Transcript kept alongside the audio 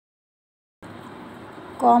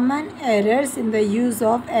Common errors in the use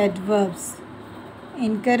of adverbs.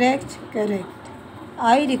 Incorrect, correct.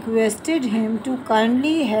 I requested him to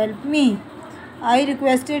kindly help me. I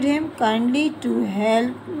requested him kindly to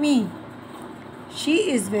help me.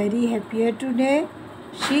 She is very happier today.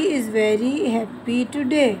 She is very happy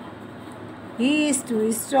today. He is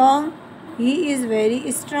too strong. He is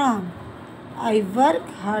very strong. I work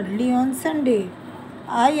hardly on Sunday.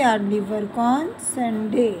 I hardly work on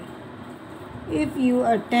Sunday. If you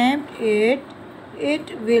attempt it,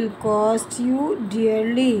 it will cost you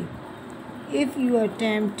dearly. If you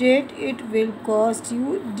attempt it, it will cost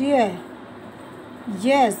you dear.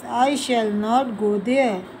 Yes, I shall not go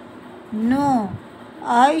there. No,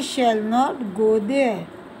 I shall not go there.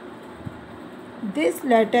 This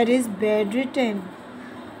letter is bad written.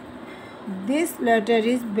 This letter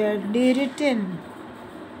is badly written.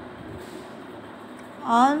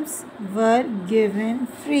 Alms were given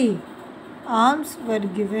free. Alms were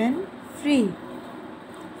given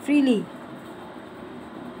freely.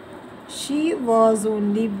 She was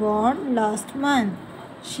only born last month.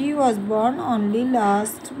 She was born only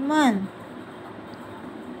last month.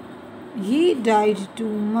 He died 2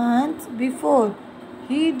 months before.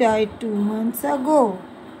 He died 2 months ago.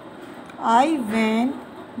 I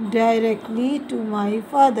went directly to my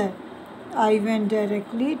father. I went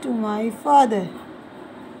directly to my father.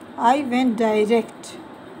 I went direct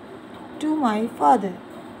to my father.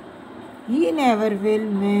 He never will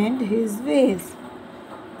mend his ways.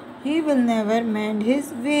 He will never mend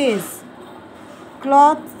his ways.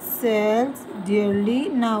 Cloth sells dearly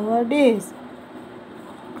nowadays.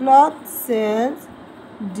 Cloth sells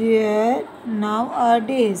dear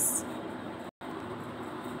nowadays.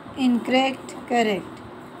 Incorrect, correct.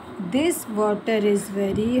 This water is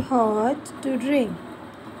very hot to drink.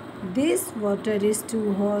 This water is too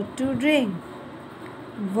hot to drink.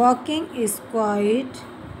 Walking is quite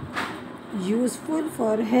useful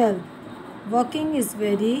for health. Walking is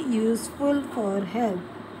very useful for health.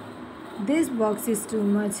 This box is too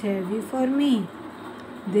much heavy for me.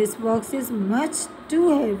 This box is much too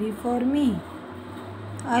heavy for me.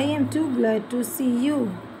 I am too glad to see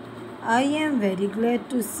you. I am very glad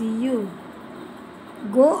to see you.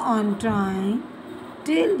 Go on trying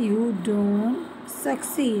till you don't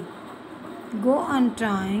succeed. Go on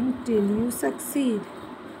trying till you succeed.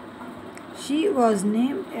 She was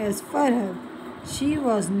named as Farhad. She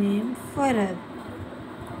was named Farhad.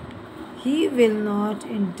 He will not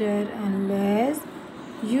enter unless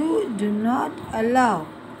you do not allow.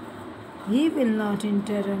 He will not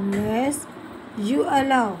enter unless you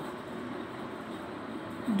allow.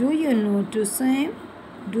 Do you know to swim?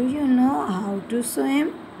 Do you know how to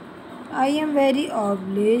swim? I am very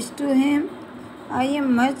obliged to him. I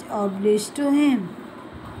am much obliged to him.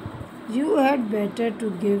 You had better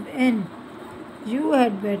to give in. You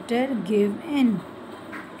had better give in.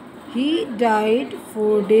 He died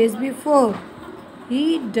 4 days before. He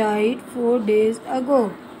died 4 days ago.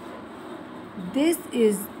 This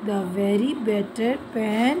is the very better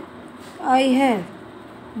pen I have.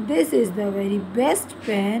 This is the very best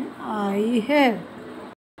pen I have.